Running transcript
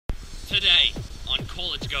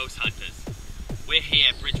college ghost hunters. We're here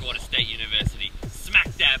at Bridgewater State University,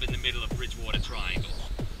 smack dab in the middle of Bridgewater Triangle.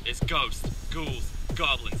 There's ghosts, ghouls,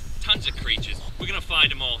 goblins, tons of creatures. We're gonna find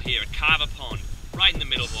them all here at Carver Pond, right in the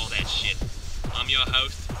middle of all that shit. I'm your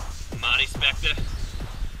host, Marty Spector.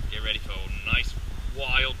 Get ready for a nice,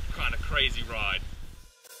 wild, kind of crazy ride.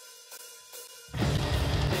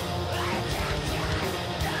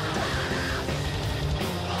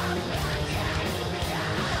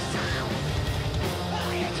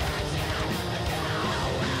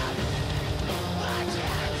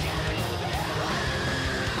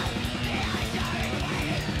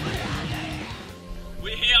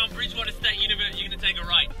 We're here on Bridgewater State University. You're gonna take a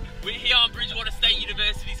right. We're here on Bridgewater State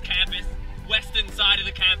University's campus, western side of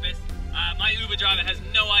the campus. My Uber driver has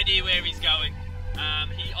no idea where he's going.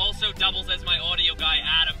 He also doubles as my audio guy,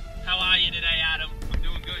 Adam. How are you today, Adam? I'm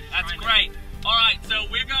doing good. That's great. All right, so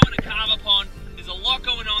we're going to Carver Pond. There's a lot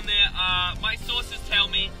going on there. My sources tell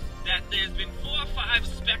me that there's been 4 or 5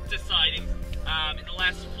 spectre sightings in the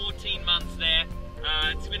last 14 months there.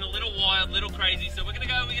 It's been a little wild, a little crazy, so we're gonna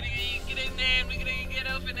go, we're gonna get in there, and we're gonna get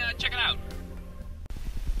up and check it out.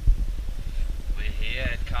 We're here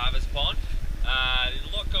at Carver's Pond.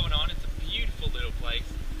 There's a lot going on. It's a beautiful little place.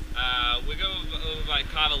 We're going over by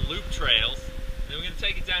Carver Loop Trails, and then we're gonna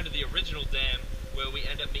take it down to the original dam, where we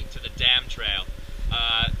end up meeting to the dam trail.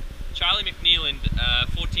 Charlie McNeiland,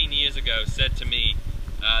 14 years ago, said to me,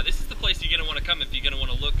 this is the place you're gonna want to come if you're gonna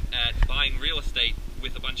want to look at buying real estate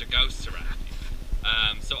with a bunch of ghosts around.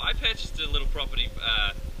 So I purchased a little property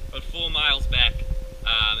about 4 miles back,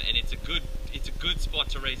 and it's a good spot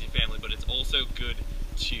to raise your family, but it's also good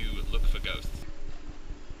to look for ghosts.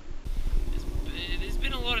 There's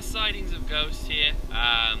been a lot of sightings of ghosts here.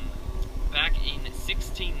 Back in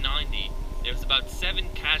 1690, there was about 7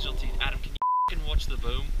 casualties. Adam, can you f***ing watch the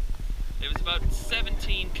boom? There was about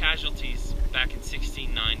 17 casualties back in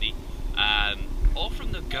 1690, all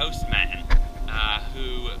from the ghost man,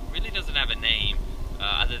 who really doesn't have a name.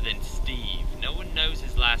 Other than Steve. No one knows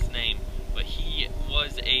his last name, but he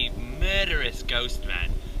was a murderous ghost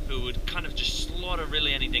man who would kind of just slaughter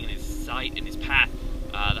really anything in his sight, in his path,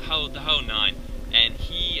 the whole nine. And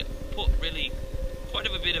he put really quite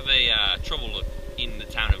a bit of a trouble in the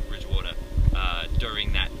town of Bridgewater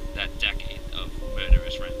during that decade of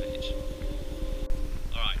murderous rampage.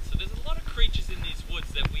 Alright, so there's a lot of creatures in these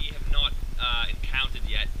woods that we have not encountered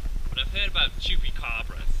yet, but I've heard about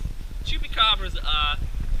chupacabras. Chupacabras are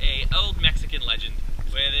an old Mexican legend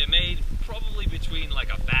where they're made probably between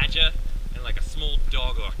like a badger and like a small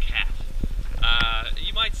dog or a cat.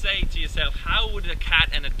 You might say to yourself, how would a cat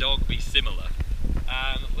and a dog be similar?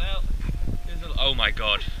 Well, oh my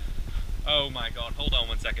god. Oh my god, hold on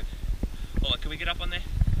one second. Hold on, can we get up on there?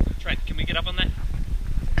 Trent, can we get up on there?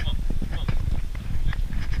 Come on, come on.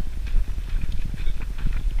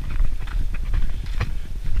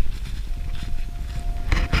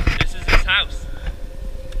 House.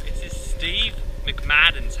 This is Steve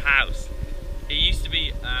McMadden's house. He used to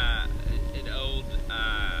be an old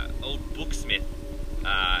booksmith.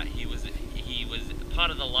 He was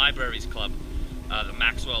part of the libraries club, the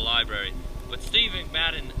Maxwell Library. But Steve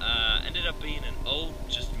McMadden ended up being an old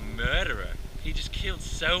just murderer. He just killed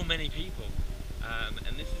so many people.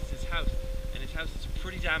 And this is his house, and his house is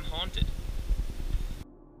pretty damn haunted.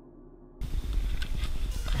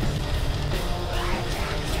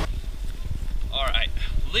 Alright,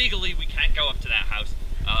 legally we can't go up to that house.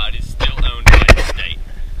 It is still owned by the state.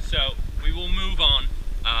 So we will move on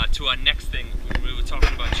to our next thing. We were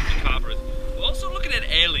talking about chupacabras. We're also looking at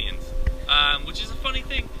aliens, which is a funny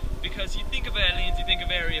thing because you think of aliens, you think of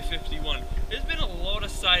Area 51. There's been a lot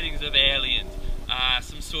of sightings of aliens,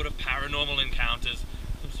 some sort of paranormal encounters,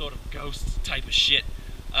 some sort of ghost type of shit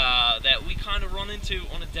that we kind of run into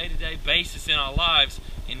on a day-to-day basis in our lives,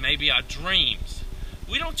 in maybe our dreams.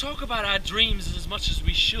 We don't talk about our dreams as much as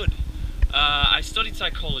we should. I studied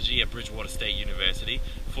psychology at Bridgewater State University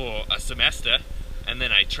for a semester, and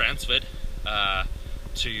then I transferred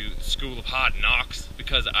to School of Hard Knocks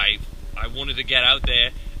because I wanted to get out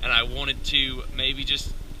there and I wanted to maybe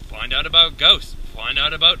just find out about ghosts, find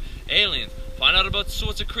out about aliens, find out about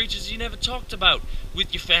sorts of creatures you never talked about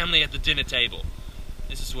with your family at the dinner table.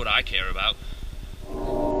 This is what I care about.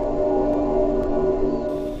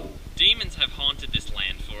 Demons have haunted this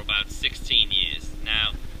land for about 16 years.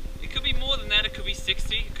 Now, it could be more than that, it could be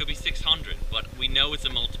 60, it could be 600, but we know it's a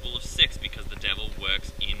multiple of 6 because the devil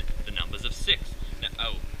works in the numbers of 6.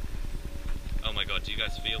 Now, oh my god, do you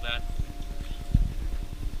guys feel that?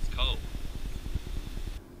 It's cold.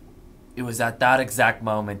 It was at that exact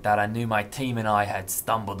moment that I knew my team and I had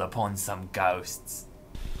stumbled upon some ghosts.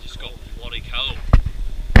 Just got bloody cold.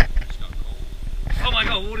 Just got cold. Oh my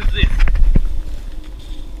Now what is this?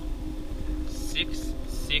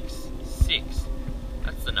 666.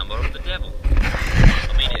 That's the number of the devil.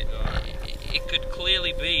 I mean, it could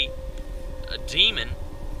clearly be a demon.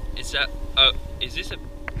 Is this a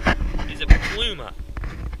pluma?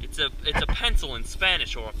 It's a pencil in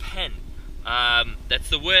Spanish, or a pen.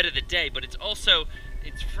 That's the word of the day, but it's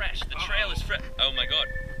fresh. The trail is fresh. Oh my god.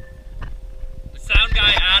 The sound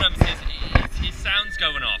guy Adams, his sound's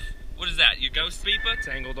going off. What is that? Your ghost beeper? It's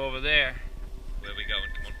angled over there. Where are we going?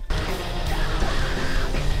 Come on.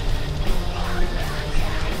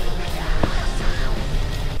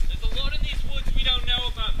 There's a lot in these woods we don't know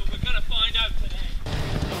about, but we're gonna find out today.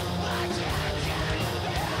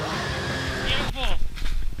 Careful!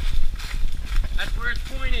 That's where it's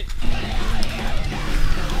pointed. I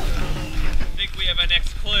think we have our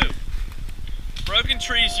next clue. Broken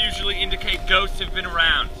trees usually indicate ghosts have been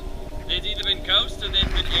around. There's either been ghosts or there's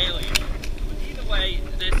been aliens. But either way,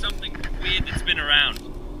 there's something weird that's been around.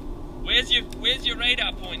 Where's your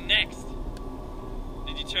radar point next?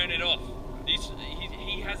 Did you turn it off?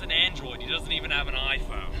 He has an Android. He doesn't even have an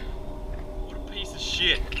iPhone. What a piece of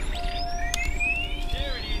shit.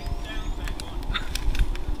 There it is. Down back on.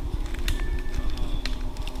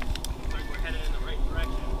 Looks like we're headed in the right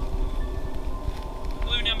direction.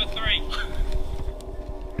 Clue number 3.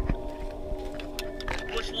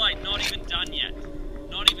 Bush light not even done yet.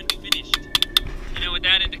 Not even finished. You know what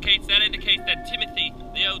that indicates? That indicates that Timothy,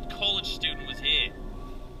 the old college student, was here.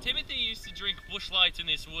 Timothy used to drink bush lights in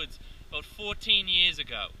this woods about 14 years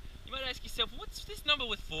ago. You might ask yourself, what's this number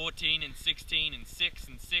with 14 and 16 and 6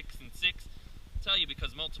 and 6 and 6? I'll tell you,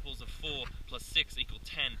 because multiples of 4 plus 6 equal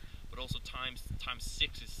 10, but also times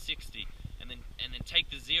 6 is 60. And then take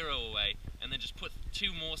the 0 away, and then just put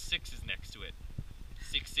 2 more 6's next to it.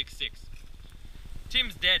 666.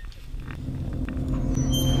 Tim's dead.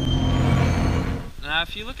 Now,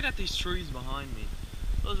 if you're looking at these trees behind me,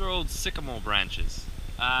 those are old sycamore branches.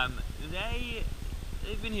 They've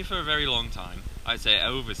been here for a very long time. I'd say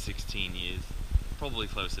over 16 years, probably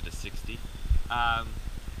closer to 60. And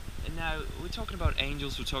now, we're talking about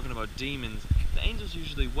angels, we're talking about demons. The angels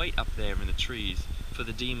usually wait up there in the trees for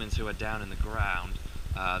the demons who are down in the ground.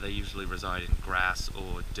 They usually reside in grass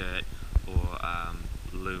or dirt or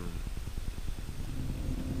loam.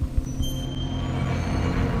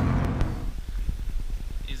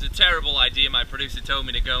 It's a terrible idea. My producer told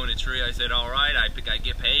me to go in a tree. I said, alright, I think I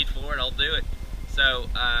get paid for it, I'll do it. So,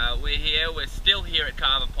 we're still here at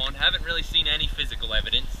Carver Pond. Haven't really seen any physical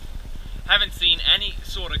evidence. Haven't seen any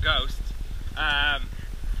sort of ghost.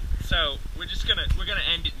 So, we're gonna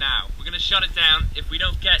end it now. We're gonna shut it down. If we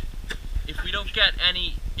don't get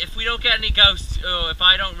any ghosts, or if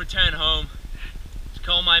I don't return home, just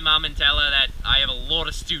call my mom and tell her that I have a lot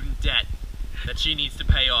of student debt that she needs to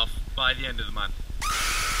pay off by the end of the month.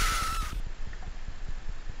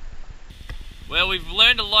 Well, we've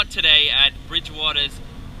learned a lot today at Bridgewater's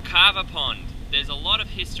Carver Pond. There's a lot of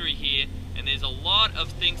history here, and there's a lot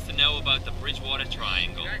of things to know about the Bridgewater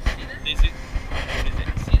Triangle. You guys see that? What is it?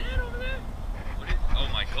 See that over there? What is? Oh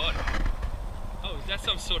my god. Oh, is that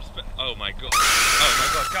some sort of oh my god. Oh my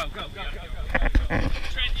god. Go.